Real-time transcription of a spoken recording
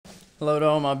Hello to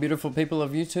all my beautiful people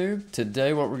of YouTube.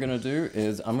 Today what we're going to do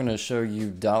is I'm going to show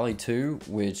you Dalle-2,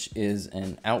 which is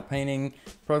an outpainting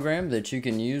program that you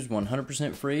can use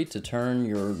 100% free to turn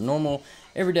your normal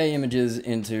everyday images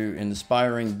into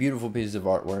inspiring, beautiful pieces of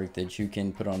artwork that you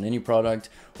can put on any product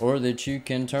or that you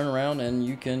can turn around and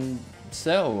you can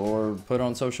sell or put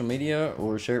on social media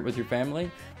or share it with your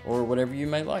family or whatever you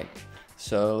may like.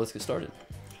 So let's get started.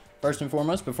 First and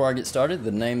foremost, before I get started,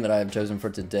 the name that I have chosen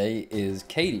for today is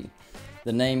Katie.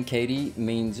 The name Katie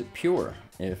means pure.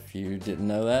 If you didn't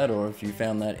know that, or if you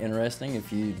found that interesting,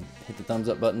 if you hit the thumbs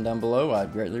up button down below,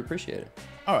 I'd greatly appreciate it.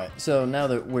 Alright, so now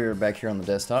that we're back here on the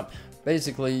desktop,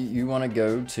 basically you want to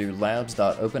go to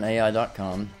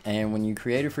labs.openai.com, and when you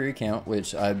create a free account,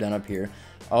 which I've done up here,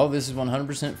 all of this is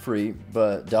 100% free,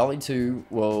 but Dalle-2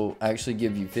 will actually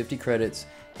give you 50 credits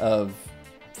of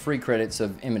free credits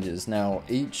of images. Now,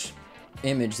 each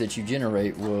image that you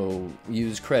generate will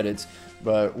use credits,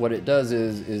 but what it does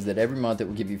is that every month it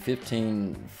will give you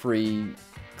 15 free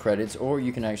credits, or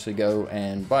you can actually go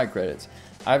and buy credits.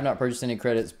 I have not purchased any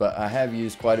credits, but I have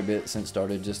used quite a bit since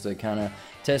started just to kind of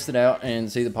test it out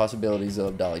and see the possibilities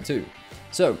of Dalle-2.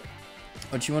 So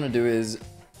what you want to do is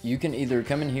you can either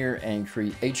come in here and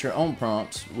create your own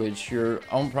prompts, which your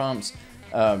own prompts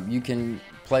you can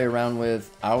play around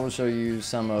with. I will show you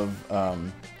some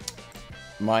of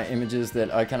my images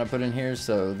that I kind of put in here.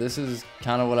 So this is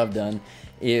kind of what I've done.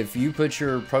 If you put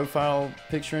your profile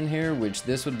picture in here, which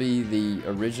this would be the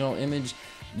original image,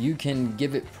 you can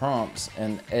give it prompts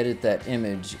and edit that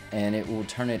image and it will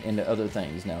turn it into other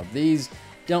things. Now these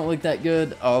don't look that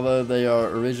good, although they are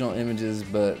original images,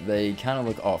 but they kind of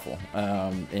look awful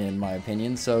in my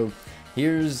opinion. So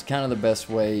here's kind of the best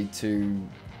way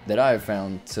that I have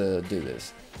found to do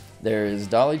this. There is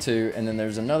Dalle-2, and then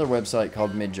there's another website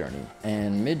called Midjourney,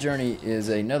 and Midjourney is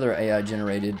another AI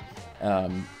generated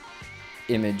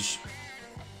image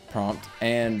prompt,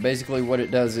 and basically what it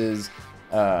does is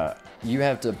you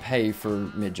have to pay for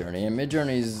Midjourney, and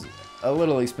Midjourney is a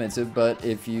little expensive, but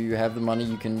if you have the money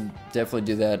you can definitely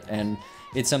do that, and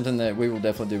it's something that we will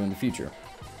definitely do in the future.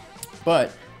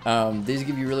 But these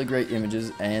give you really great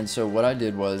images, and so what I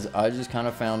did was I just kind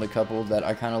of found a couple that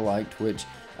I kind of liked, which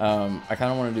I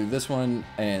kind of want to do this one,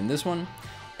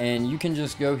 and you can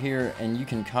just go here and you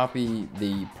can copy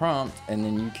the prompt and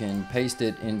then you can paste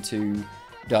it into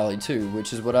Dalle-2,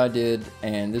 which is what I did,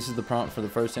 and this is the prompt for the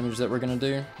first image that we're going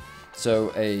to do.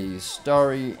 So a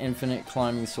starry, infinite,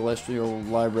 climbing, celestial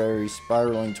library,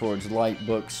 spiraling towards light,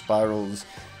 books, spirals,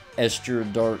 esture,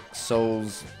 dark,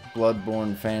 souls,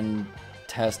 bloodborne,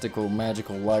 fantastical,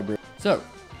 magical library. So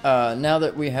now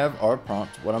that we have our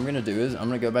prompt, what I'm going to do is I'm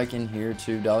going to go back in here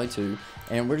to Dalle-2,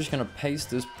 and we're just going to paste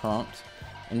this prompt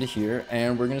into here,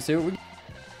 and we're going to see what we get.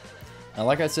 Now,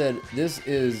 like I said, this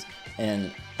is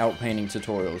an outpainting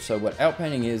tutorial. So what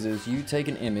outpainting is you take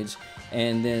an image,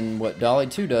 and then what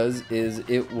Dalle-2 does is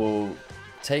it will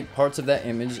take parts of that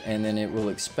image and then it will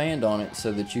expand on it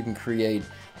so that you can create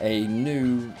a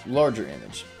new, larger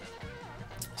image.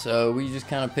 So we just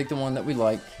kind of pick the one that we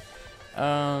like.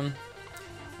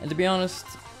 And to be honest,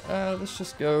 let's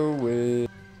just go with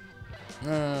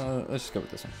this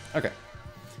one. Okay,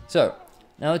 so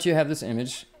now that you have this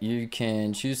image, you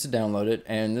can choose to download it,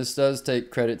 and this does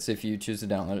take credits if you choose to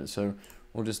download it. So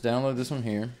we'll just download this one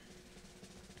here,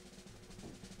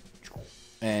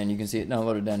 and you can see it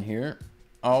downloaded down here.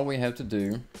 All we have to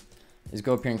do is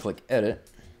go up here and click edit,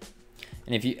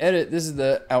 and if you edit, this is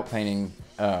the outpainting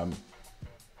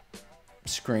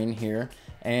screen here.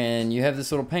 And you have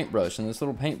this little paintbrush, and this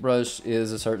little paintbrush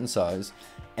is a certain size,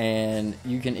 and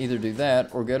you can either do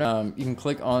that or go to, you can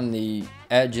click on the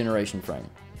add generation frame.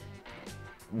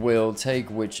 Will take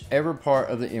whichever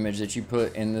part of the image that you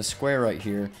put in the square right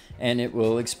here, and it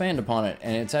will expand upon it,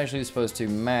 and it's actually supposed to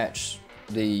match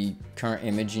the current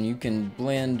image, and you can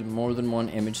blend more than one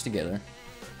image together.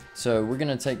 So we're going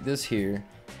to take this here,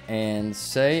 and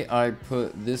say I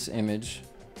put this image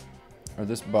or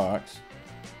this box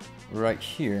right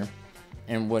here,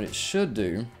 and what it should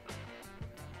do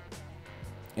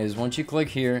is once you click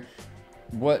here,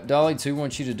 what Dalle-2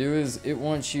 wants you to do is it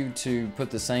wants you to put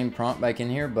the same prompt back in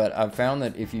here, but I've found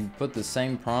that if you put the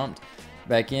same prompt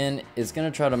back in, it's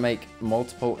going to try to make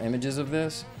multiple images of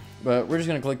this, but we're just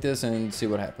going to click this and see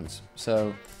what happens.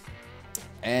 So,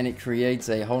 and it creates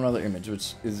a whole nother image,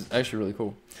 which is actually really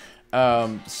cool.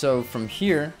 So from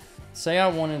here, say I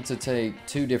wanted to take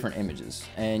two different images,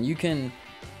 and you can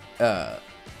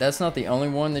that's not the only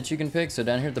one that you can pick. So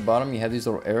down here at the bottom you have these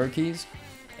little arrow keys,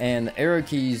 and the arrow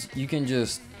keys you can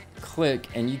just click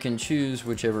and you can choose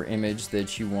whichever image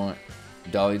that you want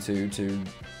Dalle-2 to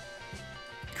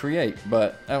create.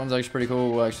 But that one's actually pretty cool.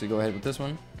 We'll actually go ahead with this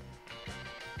one.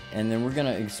 and then we're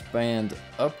gonna expand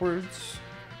upwards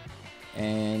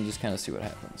and just kind of see what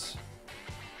happens.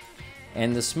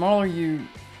 And the smaller you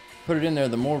put it in there,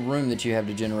 the more room that you have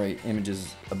to generate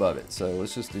images above it. So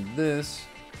let's just do this,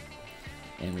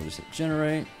 and we'll just hit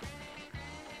generate.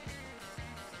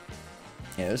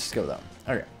 Yeah, let's just go with that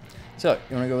one. Okay, so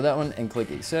you want to go with that one and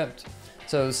click accept.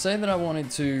 So say that I wanted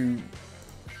to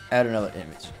add another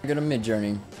image. I'm gonna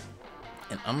Midjourney,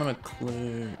 and I'm gonna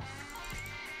click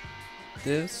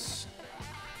this.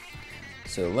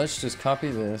 So let's just copy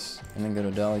this and then go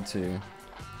to Dalle-2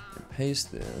 and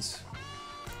paste this.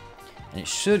 And it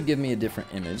should give me a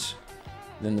different image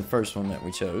than the first one that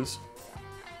we chose.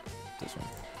 This one.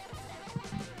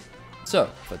 So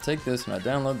if I take this and I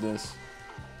download this,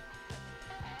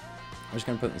 I'm just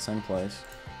gonna put it in the same place.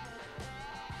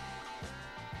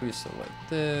 We select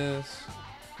this.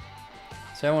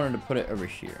 Say I wanted to put it over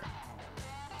here.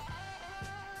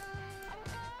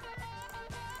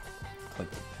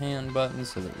 Click the pan button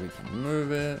so that we can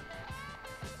move it.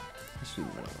 Let's do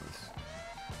one of these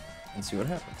and see what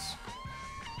happens.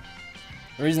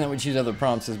 The reason that we choose other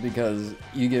prompts is because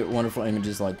you get wonderful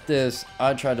images like this.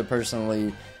 I tried to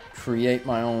personally create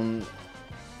my own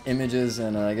images,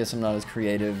 and I guess I'm not as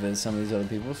creative as some of these other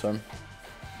people, so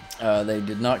they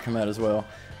did not come out as well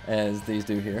as these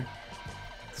do here.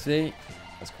 See?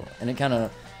 That's cool. And it kind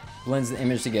of blends the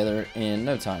image together in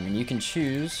no time, and you can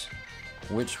choose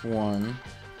which one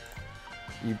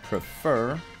you prefer.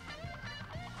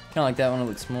 Kind of like that one. It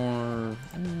looks more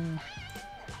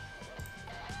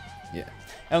yeah,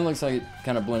 and it looks like it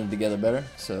kind of blended together better,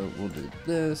 so we'll do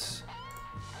this.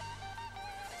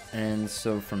 And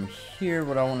so from here,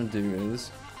 what I want to do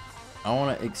is I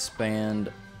want to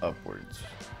expand upwards.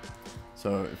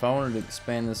 So if I wanted to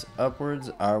expand this upwards,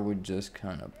 I would just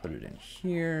kind of put it in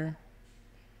here.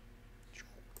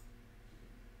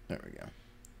 There we go.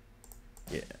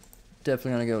 Yeah,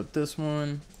 definitely gonna go with this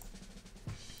one.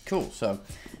 Cool. So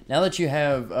now that you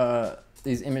have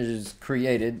these images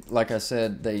created, like I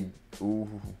said, they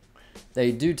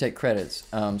do take credits.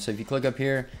 So if you click up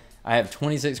here, I have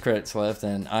 26 credits left,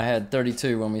 and I had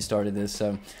 32 when we started this,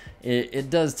 so it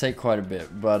does take quite a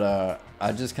bit. But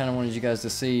I just kind of wanted you guys to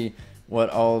see what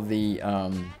all the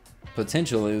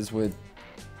potential is with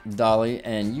Dalle,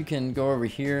 and you can go over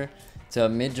here to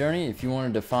Midjourney if you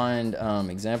wanted to find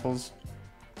examples.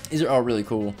 These are all really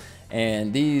cool,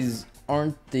 and these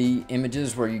aren't the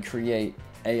images where you create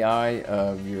AI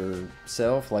of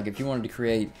yourself. Like if you wanted to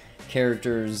create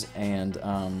characters and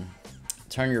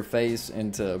turn your face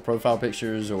into profile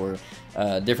pictures, or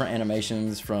different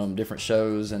animations from different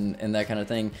shows and that kind of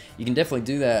thing, you can definitely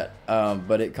do that,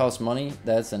 but it costs money.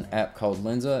 That's an app called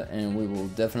Lensa, and we will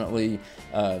definitely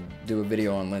do a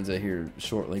video on Lensa here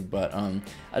shortly. But I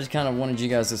just kind of wanted you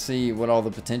guys to see what all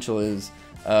the potential is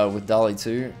with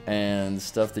Dalle-2 and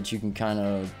stuff that you can kind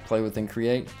of play with and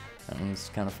create. That one's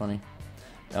kind of funny.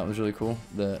 That was really cool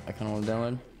that I kind of want to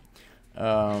download.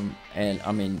 And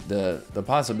I mean, the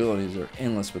possibilities are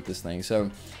endless with this thing. So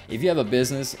if you have a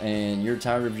business and you're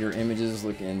tired of your images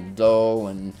looking dull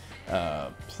and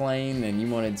plain, and you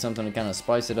wanted something to kind of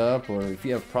spice it up, or if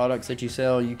you have products that you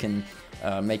sell, you can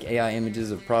make AI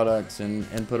images of products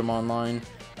and put them online.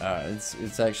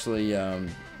 It's actually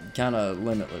kind of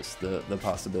limitless, the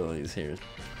possibilities here.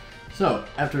 So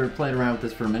after playing around with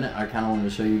this for a minute, I kind of wanted to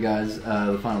show you guys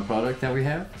the final product that we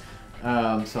have.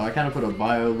 So I kind of put a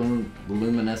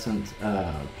bioluminescent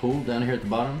pool down here at the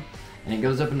bottom, and it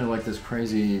goes up into like this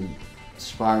crazy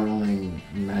spiraling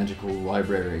magical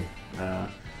library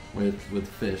with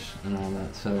fish and all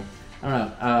that. So I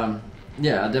don't know.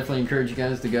 Yeah, I definitely encourage you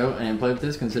guys to go and play with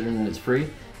this, considering that it's free.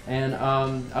 And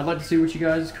I'd like to see what you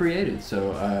guys created.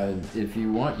 So if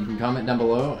you want, you can comment down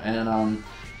below and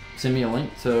send me a link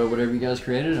to whatever you guys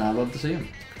created, and I'd love to see them.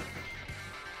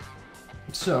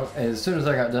 So as soon as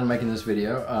I got done making this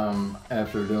video,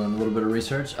 after doing a little bit of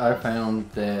research, I found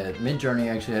that Midjourney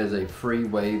actually has a free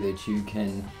way that you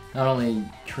can not only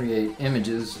create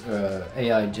images,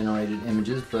 AI generated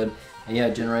images, but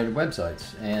AI generated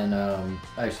websites, and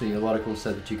actually a lot of cool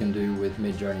stuff that you can do with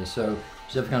Midjourney. So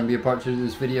it's definitely going to be a part 2 of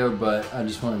this video, but I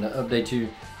just wanted to update you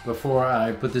before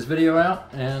I put this video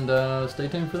out, and stay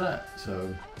tuned for that.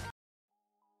 So